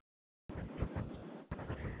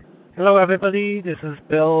Hello, everybody. This is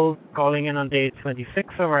Bill calling in on day 26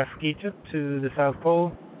 of our ski trip to the South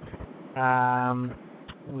Pole. Um,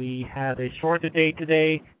 we had a shorter day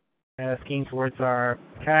today, skiing towards our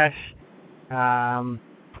cache.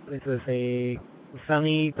 This was a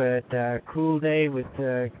sunny but cool day with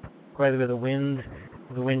quite a bit of wind.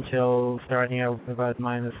 The wind chill starting out about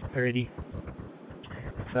minus 30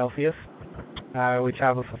 Celsius. We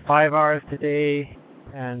traveled for 5 hours today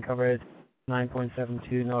and covered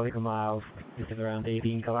 9.72 nautical miles, which is around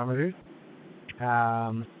 18 kilometers.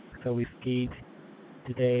 So we skied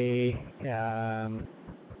today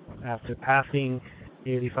after passing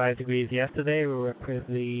 85 degrees yesterday. We were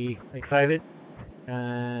pretty excited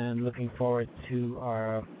and looking forward to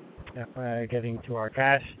our getting to our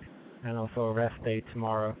cache and also a rest day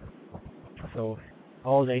tomorrow. So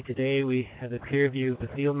all day today we had a clear view of the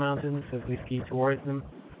Seal Mountains as we skied towards them,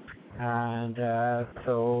 and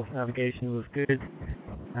so navigation was good.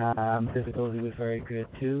 Visibility was very good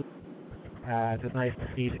too. It was nice to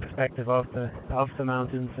see the perspective of the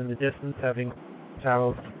mountains in the distance, having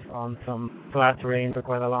travelled on some flat terrain for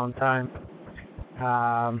quite a long time.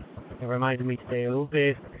 It reminded me today a little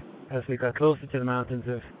bit as we got closer to the mountains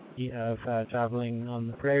of travelling on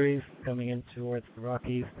the prairies, coming in towards the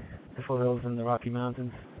Rockies, the foothills in the Rocky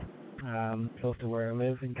Mountains, close to where I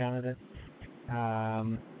live in Canada.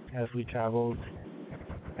 As we travelled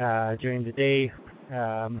during the day,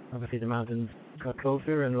 obviously the mountains got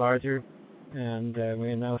closer and larger, and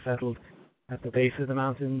we're now settled at the base of the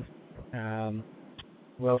mountains,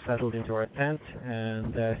 well settled into our tent,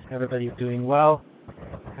 and everybody's doing well.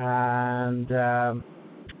 And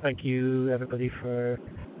thank you everybody for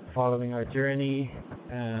following our journey,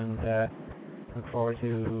 and look forward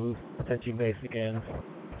to touching base again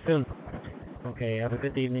soon. Okay, have a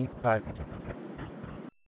good evening. Bye.